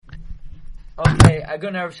Okay,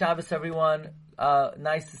 Agun Erev Shabbos, everyone.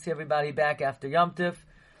 Nice to see everybody back after Yom Tif.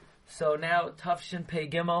 So now, Tafshin Pei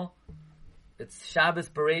Gimel. It's Shabbos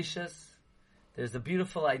Bereshis. There's a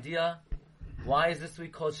beautiful idea. Why is this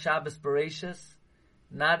week called Shabbos Bereshis?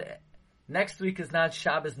 Next week is not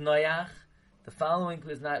Shabbos Noach. The following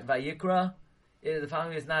week is not Vayikra. The following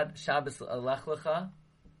week is not Shabbos Lech Lecha.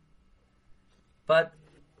 But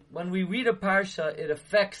when we read a parsha, it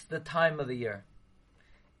affects the time of the year.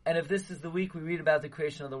 And if this is the week we read about the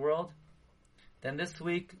creation of the world, then this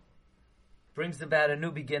week brings about a new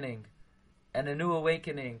beginning and a new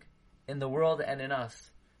awakening in the world and in us.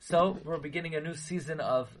 So we're beginning a new season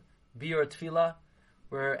of Biur Tefillah.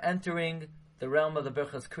 We're entering the realm of the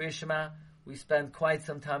Birchas Kriya Shema. We spent quite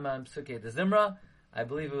some time on Psukei de Zimra. I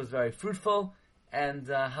believe it was very fruitful. And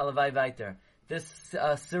Halavai Vaiter. This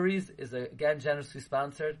series is again generously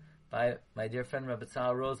sponsored by my dear friend Rabbi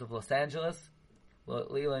Tzal Rose of Los Angeles.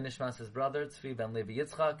 Leila Nishmas, his brother, Tzvi ben Levi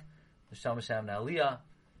Yitzchak, Nisham Hashem Na'aliyah,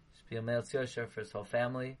 Shpiyah Meil Tziosher for his whole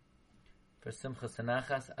family, for Simchas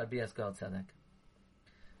Tanachas, Arbias Gal Tzedek.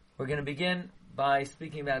 We're going to begin by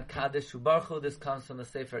speaking about Kaddish Ubarchu. This comes from the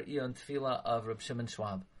Sefer Ion Tefillah of Reb Shimon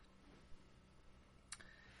Schwab.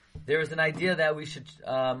 There is an idea that we should,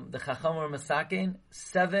 the Chacham or Masakein,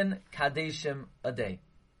 7 Kaddishim a day.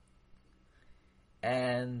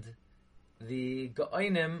 And the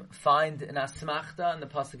Go'onim find in Asmachta, in the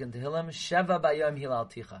Pasuk in Tehillim, Sheva Bayom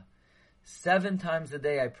Hilalticha. 7 times a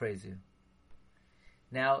day I praise you.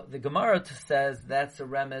 Now, the Gemara says that's a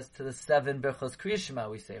remiss to the 7 Birchos Kriya Shema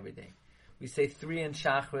we say every day. We say 3 in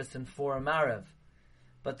Shachris and 4 in Marav.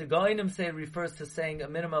 But the Go'onim say it refers to saying a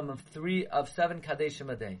minimum of 7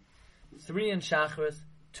 Kadeshim a day. 3 in Shachris,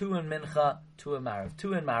 2 in Mincha, 2 in Marav.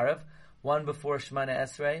 2 in Marav, 1 before Shemana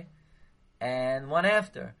Esrei, and 1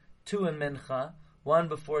 after. 2 in Mincha, 1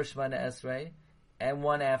 before Shemana Esrei, and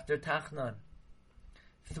 1 after Tachnon.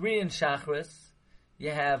 3 in Shachris,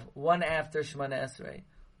 you have 1 after Shemana Esrei,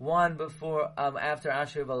 1 before after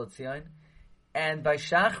Ashrei V'Letzion, and by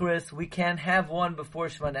Shachris we can't have 1 before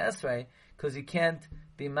Shemana Esrei because you can't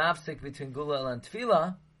be mafsik between Gula and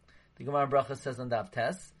Tefillah. The Gemara Bracha says on Daf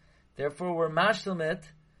Tes. Therefore, we're mashlim it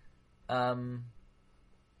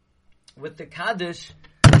with the Kaddish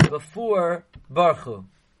before Barchu.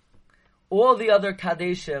 All the other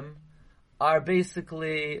Kaddishim are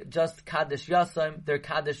basically just Kaddish Yasam. They're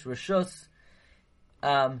Kaddish Rishus.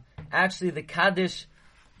 Actually, the Kaddish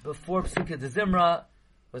before Psukei de Zimra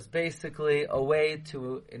was basically a way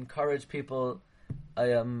to encourage people,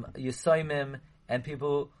 Yisoimim, and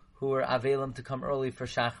people who were Avelim to come early for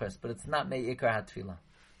Shachris. But it's not Me'ikar HaTfilah.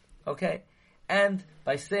 Okay? And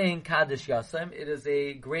by saying Kaddish Yasam, it is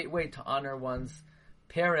a great way to honor one's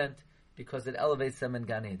parent because it elevates them in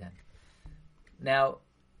Gan Eden. Now,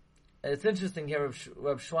 it's interesting here,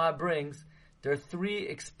 Reb Schwab brings, there are 3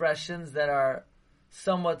 expressions that are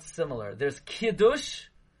somewhat similar. There's Kiddush,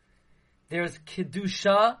 there's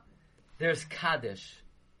Kiddusha, there's Kaddish.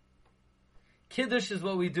 Kiddush is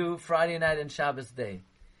what we do Friday night and Shabbos day.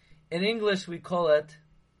 In English, we call it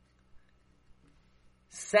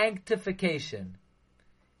sanctification.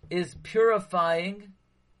 Is purifying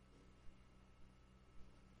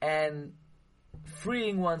and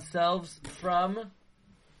freeing oneself from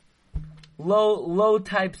low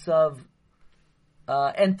types of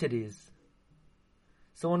entities.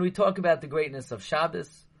 So when we talk about the greatness of Shabbos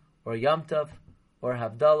or Yom Tov or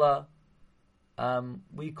Havdalah,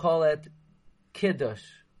 we call it Kiddush.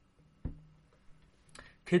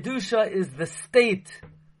 Kedusha is the state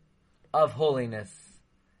of holiness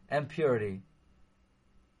and purity.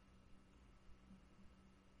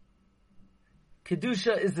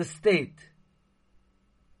 Kedusha is the state.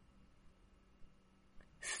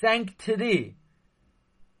 Sanctity.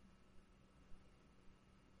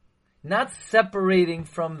 Not separating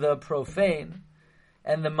from the profane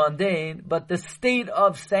and the mundane, but the state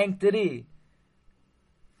of sanctity.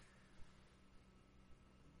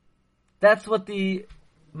 That's what the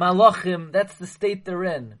Malachim, that's the state they're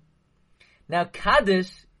in. Now,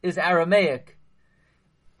 Kaddish is Aramaic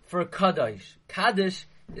for Kadosh. Kaddish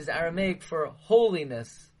is Aramaic for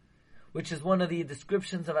holiness, which is one of the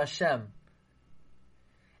descriptions of Hashem.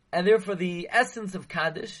 And therefore the essence of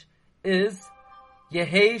Kaddish is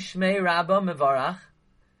Yehei Shmei Rabba Mevarach.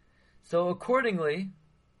 So accordingly,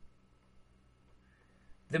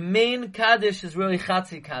 the main Kaddish is really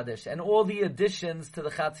Chatzi Kaddish, and all the additions to the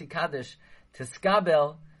Chatzi Kaddish, to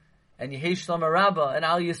Skabel, and Yehei Shlomo Rabba, and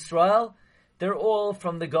Al Yisrael, they're all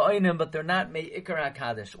from the Go'onim, but they're not Me'ikar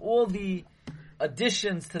HaKaddish. All the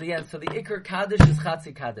additions to the end. So the Ikar Kaddish is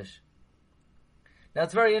Chatzi Kaddish. Now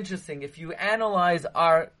it's very interesting. If you analyze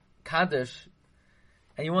our Kaddish,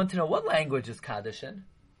 And you want to know what language is Kaddish in?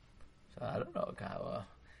 So I don't know.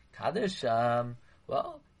 Kaddish,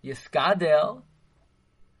 well, Yiskadel,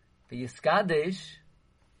 the Yiskadesh,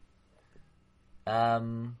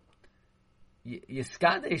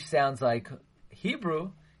 Yiskadesh sounds like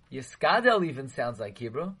Hebrew. Yiskadel even sounds like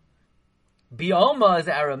Hebrew. Bioma is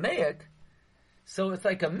Aramaic. So it's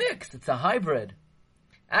like a mix. It's a hybrid.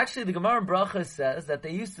 Actually, the Gemara in Brachas says that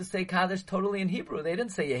they used to say Kaddish totally in Hebrew. They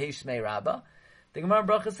didn't say Yehei Shmei Rabbah. The Gemara in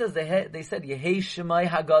Brachas says they said Yehei Shemai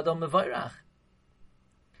Hagadol Mevayrach.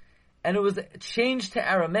 And it was changed to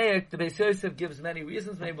Aramaic. The Beis Yosef gives many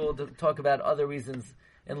reasons. Maybe we'll talk about other reasons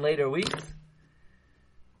in later weeks.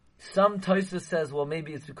 Some Tosfos says, well,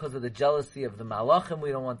 maybe it's because of the jealousy of the Malachim.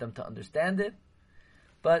 We don't want them to understand it.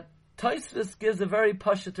 But Tosfos gives a very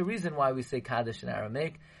pashut reason why we say Kaddish in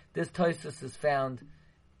Aramaic. This Tosfos is found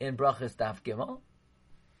in Brachas Daf Gimel.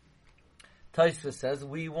 Tosfos says,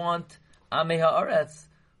 we want Amei Haaretz,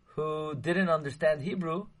 who didn't understand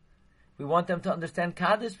Hebrew, we want them to understand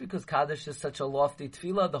Kaddish because Kaddish is such a lofty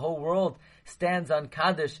tefillah. The whole world stands on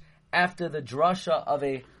Kaddish after the drasha of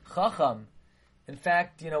a Chacham. In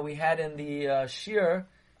fact, we had in the shir,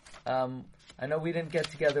 I know we didn't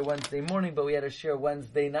get together Wednesday morning, but we had a shir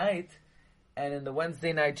Wednesday night. And in the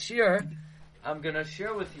Wednesday night shir, I'm going to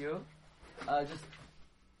share with you just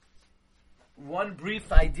one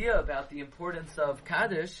brief idea about the importance of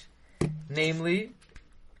Kaddish. Namely,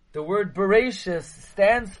 the word Bereshis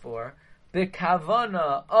stands for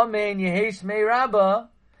B'kavana Amen Yehesh Mei Rabbah.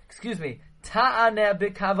 Ta'aneh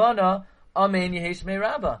B'kavana Amen Yehesh Mei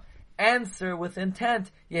Rabbah. Answer with intent,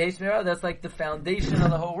 Yehesh Mei Rabbah. That's like the foundation of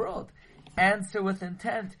the whole world. Answer with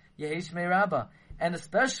intent, Yehesh Mei Rabbah. And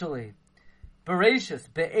especially, Bereshis,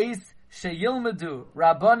 Be'ez Sheyilmedu,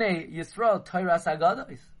 Rabbanei Yisrael, Toiras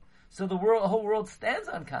Agados. So the whole world stands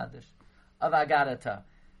on Kaddish of Agadata.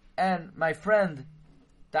 And my friend,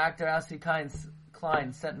 Dr. Asi Klein,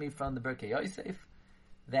 sent me from the Birkei Yosef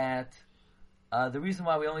that the reason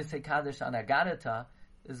why we only say Kaddish on Agadata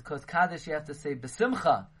is because Kaddish you have to say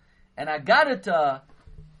B'simcha. And Agadata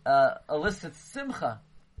elicits Simcha.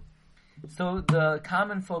 So the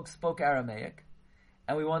common folks spoke Aramaic,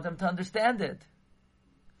 and we want them to understand it.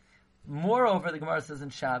 Moreover, the Gemara says in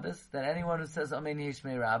Shabbos that anyone who says Amen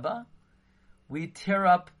Yishmei Rabbah, we tear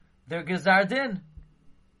up their Gezar Din.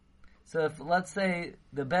 So if, let's say,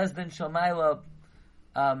 the Beis Din Shomayla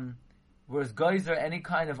was geyser any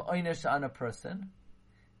kind of oynish on a person,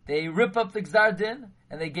 they rip up the Gzar Din,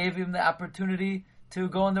 and they gave him the opportunity to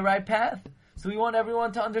go on the right path. So we want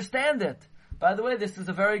everyone to understand it. By the way, this is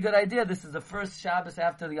a very good idea. This is the first Shabbos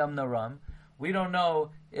after the Yom Noram. We don't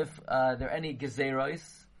know if there are any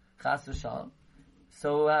Gezeros, Chas v'Shalom.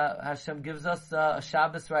 So Hashem gives us a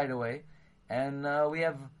Shabbos right away, and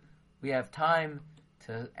we have time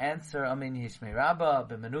to answer Amen Yishmei Rabbah,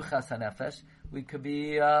 B'menuchas HaNefesh. We could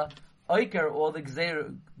be Oiker, all the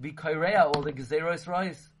Gezer, be Koirea, all the Gezeros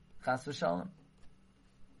Rois, Chas v'Shalom.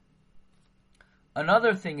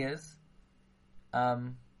 Another thing is,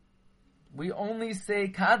 we only say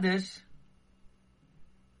Kaddish.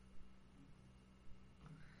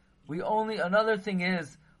 Another thing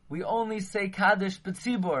is, we only say Kaddish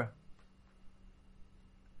B'tzibur.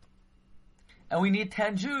 And we need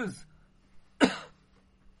 10 Jews.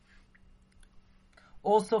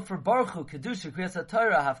 Also for Baruch Hu, Kedusha, Kriyas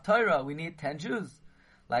HaTorah, Haftorah, we need 10 Jews.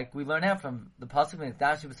 Like we learn out from the Pasuk in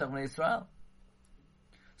Dashi B'Sach B'nai Yisrael.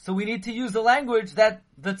 So we need to use the language that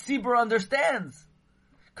the tzibur understands,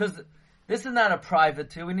 because this is not a private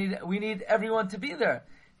too. We need everyone to be there.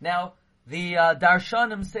 Now the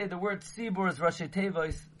Darshanim say the word tzibur is Rashi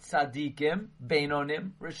Tevos Tzadikim,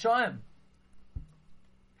 Beinonim, Rishoim.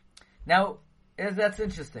 Now that's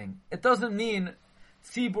interesting. It doesn't mean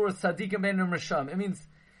tzibur is Tzadikim, Beinonim, Rishoim. It means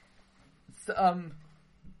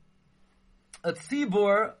a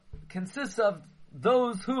tzibur consists of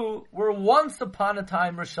those who were once upon a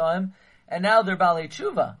time Rishaim, and now they're Balei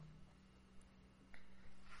Tshuva.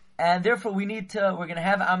 And therefore we're going to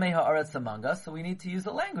have Amei Haaretz among us, so we need to use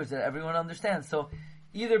the language that everyone understands. So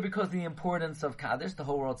either because of the importance of Kaddish, the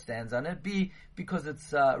whole world stands on it, B, because it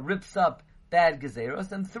rips up bad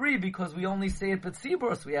Gezeros, and 3, because we only say it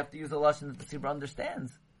B'tzibur, so we have to use a lashon that the Tzibur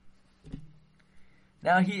understands.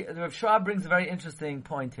 Now Rav Schwab brings a very interesting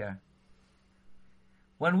point here.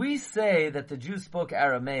 When we say that the Jews spoke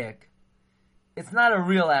Aramaic, it's not a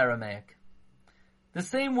real Aramaic. The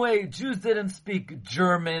same way Jews didn't speak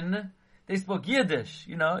German, they spoke Yiddish.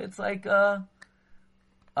 It's like a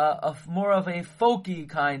more of a folky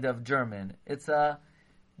kind of German. It's a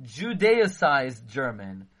Judaicized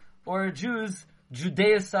German. Or Jews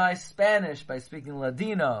Judaicized Spanish by speaking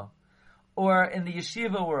Ladino. Or in the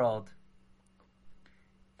yeshiva world,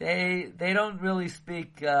 they don't really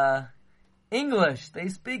speak English. They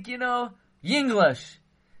speak, Yinglish.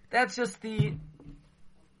 That's just the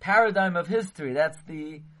paradigm of history. That's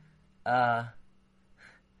the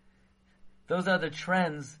those are the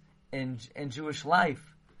trends in Jewish life.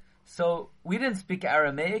 So we didn't speak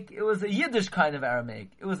Aramaic. It was a Yiddish kind of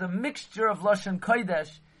Aramaic. It was a mixture of Lashon Kodesh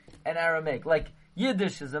and Aramaic. Like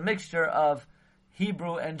Yiddish is a mixture of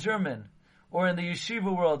Hebrew and German. Or in the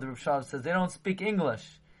yeshiva world, the Rav Shab says they don't speak English.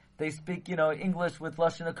 They speak, English with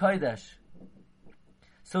Lashon Kodesh.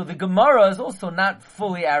 So the Gemara is also not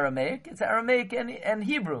fully Aramaic. It's Aramaic and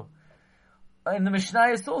Hebrew. In the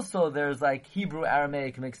Mishnayos also, there's like Hebrew,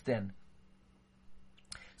 Aramaic mixed in.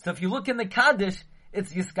 So if you look in the Kaddish,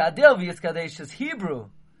 it's Yiskadel, Yiskadesh is Hebrew.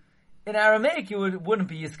 In Aramaic, it wouldn't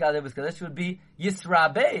be Yiskadel, Yiskadesh, it would be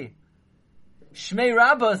Yisrabe. Shmei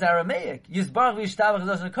Rabbah is Aramaic. Yisbarach v'yishtabach is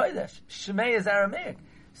Lashon Kodesh. Shmei is Aramaic.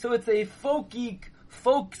 So it's a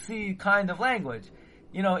folksy kind of language.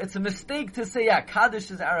 It's a mistake to say, Kaddish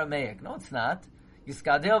is Aramaic. No, it's not.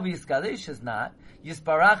 Yiskadel v'yiskadesh is not.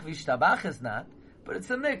 Yisbarach v'yishtabach is not. But it's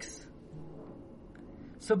a mix.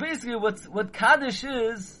 So basically what Kaddish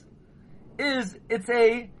is it's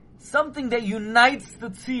something that unites the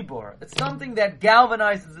tzibor. It's something that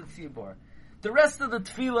galvanizes the tzibor. The rest of the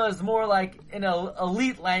tefillah is more like in an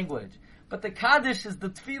elite language. But the Kaddish is the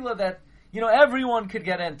tefillah that, everyone could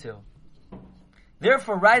get into.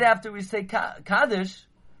 Therefore, right after we say Kaddish,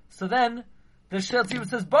 so then the Shel Tzibor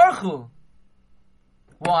says Baruch Hu.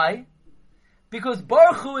 Why? Because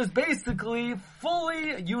Baruch Hu is basically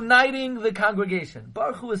fully uniting the congregation.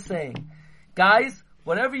 Baruch Hu is saying, guys,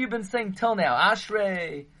 whatever you've been saying till now,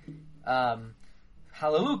 Ashrei,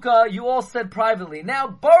 Hallelujah, you all said privately. Now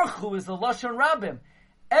Baruch Hu is the Lashon Rabbim.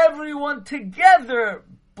 Everyone together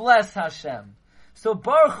bless Hashem. So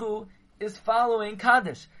Baruch Hu is following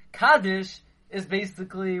Kaddish. Kaddish is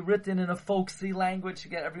basically written in a folksy language to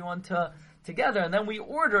get everyone together, and then we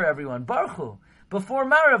order everyone, Baruch Hu. Before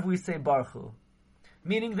Marav we say Baruch Hu.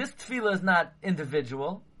 Meaning this tefillah is not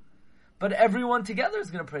individual, but everyone together is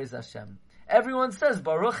going to praise Hashem. Everyone says,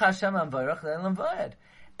 Baruch Hashem Amvarach Le'elam Va'ed.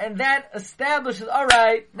 And that establishes,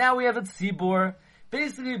 alright, now we have a tzibur.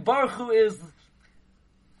 Basically, Baruch Hu is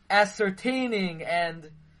ascertaining and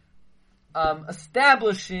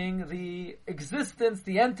establishing the existence,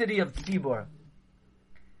 the entity of tzibur.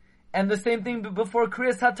 And the same thing before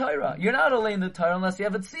Kriyas HaTorah. You're not only in the Torah unless you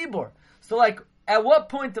have a tzibur. So at what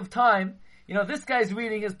point of time, this guy's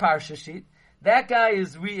reading his parsha sheet. That guy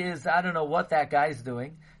is I don't know what that guy's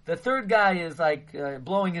doing. The third guy is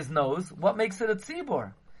blowing his nose. What makes it a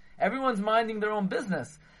tzibur? Everyone's minding their own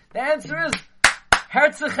business. The answer is,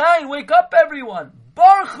 Herzchain, wake up everyone.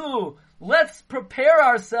 Baruch Hu, let's prepare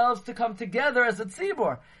ourselves to come together as a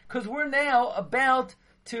tzibur. Because we're now about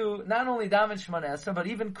to not only daven Shema Esra, but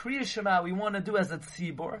even Kriya Shema we want to do as a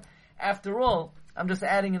tzibur. After all, I'm just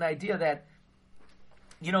adding an idea that,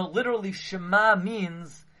 literally Shema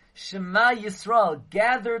means Shema Yisrael,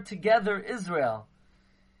 gather together Israel.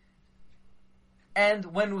 And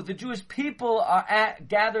when the Jewish people are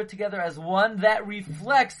gathered together as one, that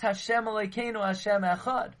reflects Hashem Elokeinu, Hashem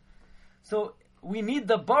Echad. So we need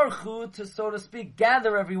the Baruch Hu to, so to speak,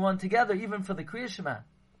 gather everyone together, even for the Kriya Shema,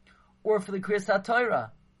 or for the Kriyas HaTorah,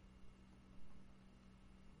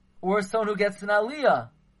 or someone who gets an Aliyah.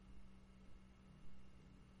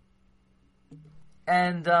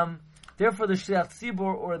 And therefore the Shliach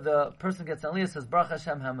Tzibor, or the person who gets an Aliyah, says, Baruch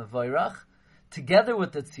Hashem HaMevayrach, together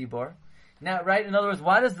with the Tzibor. Now, right, in other words,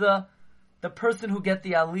 why does the person who get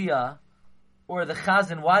the Aliyah, or the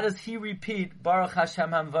Chazan, why does he repeat, Baruch Hashem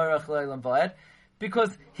HaMevayrach Le'elam Va'ed?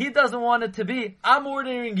 Because he doesn't want it to be, I'm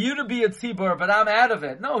ordering you to be a tzibur, but I'm out of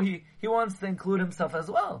it. No, he wants to include himself as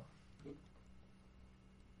well.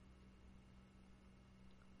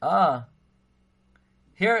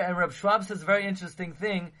 Here, and Reb Schwab says a very interesting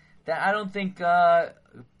thing that I don't think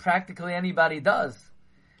practically anybody does.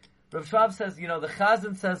 Reb Schwab says, the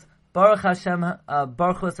Chazan says, Baruch Hashem,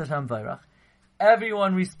 Baruch Hashem Vayrach.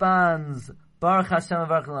 Everyone responds, Baruch Hashem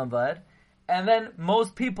Vayrach L'Amvad. And then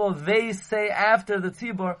most people, they say after the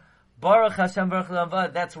tzibur, Baruch Hashem Vayrach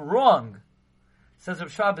L'Amvad. That's wrong. Says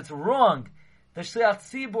Reb Schwab, it's wrong. The Shliach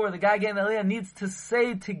Tzibur, the guy getting the Aliyah, needs to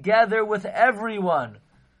say together with everyone,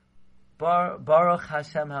 Baruch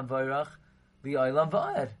Hashem HaVayrach L'Olam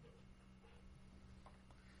Va'ed.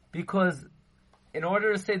 Because in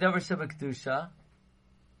order to say Davar Sheba Kedusha,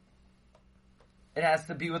 it has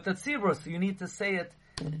to be with the tzibur, so you need to say it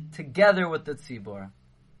together with the tzibur.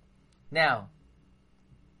 Now,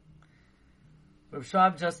 Rav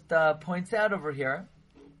Schwab just points out over here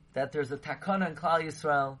that there's a takana in Klal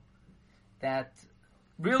Yisrael that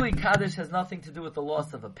really, Kaddish has nothing to do with the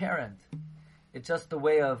loss of a parent. It's just a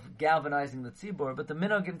way of galvanizing the tzibur. But the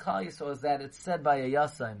minhag in Klal Yisrael is that it's said by a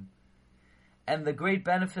yasaim. And the great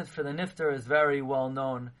benefit for the nifter is very well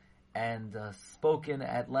known and spoken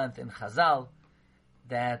at length in Chazal,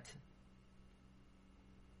 that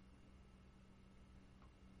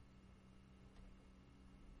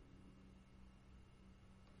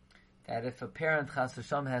if a parent Chas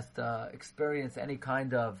v'Shalom has to experience any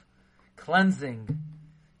kind of cleansing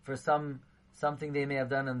for something they may have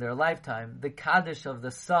done in their lifetime, the Kaddish of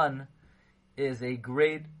the son is a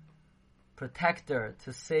great protector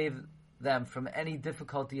to save them from any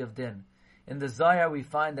difficulty of din. In the Zohar we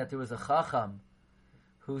find that there was a Chacham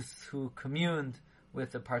who communed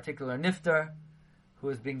with a particular nifter who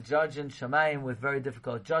was being judged in Shamayim with very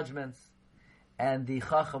difficult judgments, and the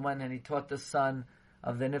Chacham went and he taught the son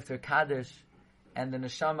of the nifter Kaddish, and the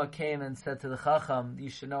neshama came and said to the Chacham, you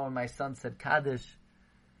should know when my son said Kaddish,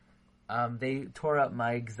 they tore up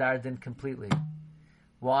my Gzar Din completely.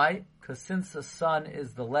 Why? Because since the son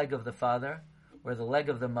is the leg of the father, or the leg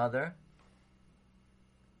of the mother,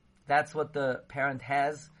 that's what the parent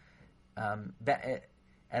has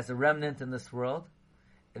as a remnant in this world.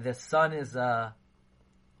 The son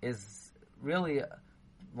is really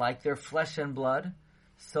like their flesh and blood.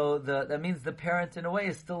 So that means the parent, in a way,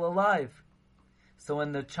 is still alive. So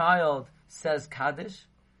when the child says Kaddish,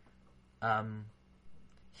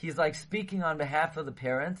 he's like speaking on behalf of the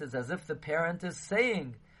parent. It's as if the parent is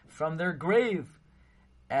saying from their grave,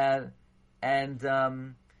 and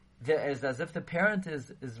it's as if the parent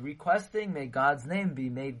is requesting, may God's name be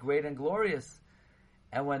made great and glorious.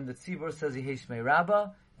 And when the tzibur says Yehesh Mei Rabbah,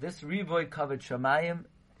 this Rivoy Kavod Shamayim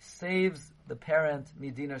saves the parent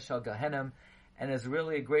Midina Shal Gehenim, and is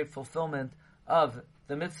really a great fulfillment of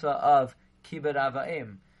the mitzvah of Kibbud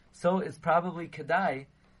Avayim. So it's probably Kedai,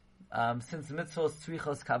 since the mitzvah is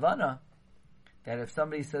Tzrichos Kavana, that if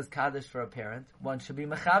somebody says Kaddish for a parent, one should be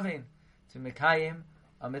Mechavin, to Mekayim,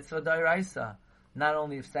 a mitzvah Dairaisa, not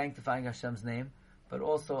only of sanctifying Hashem's name, but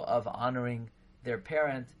also of honoring their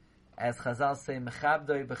parent, as Chazal say,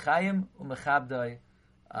 Mechabdoi B'chayim, U'mechabdoi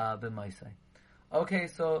B'maisai. Okay,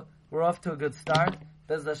 so we're off to a good start.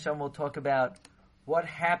 Bez Hashem will talk about what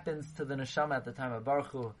happens to the neshama at the time of Baruch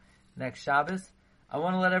Hu next Shabbos. I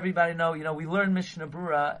want to let everybody know, we learn Mishnah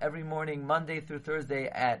Brura every morning, Monday through Thursday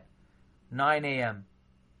at 9 a.m.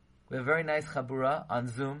 We have a very nice Chabura on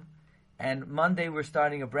Zoom. And Monday we're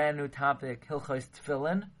starting a brand new topic, Hilchos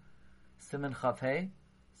Tefillin, Siman Chaf Hei.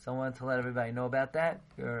 So I wanted to let everybody know about that.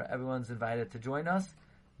 Everyone's invited to join us.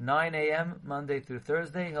 9 a.m. Monday through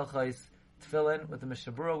Thursday, Hilchos Tefillin with the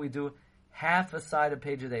Mishnah Brura. We do half a side of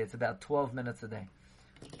page a day. It's about 12 minutes a day.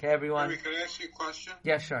 Okay, everyone? Maybe, can I ask you a question?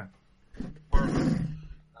 Yeah, sure.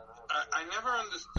 I never understood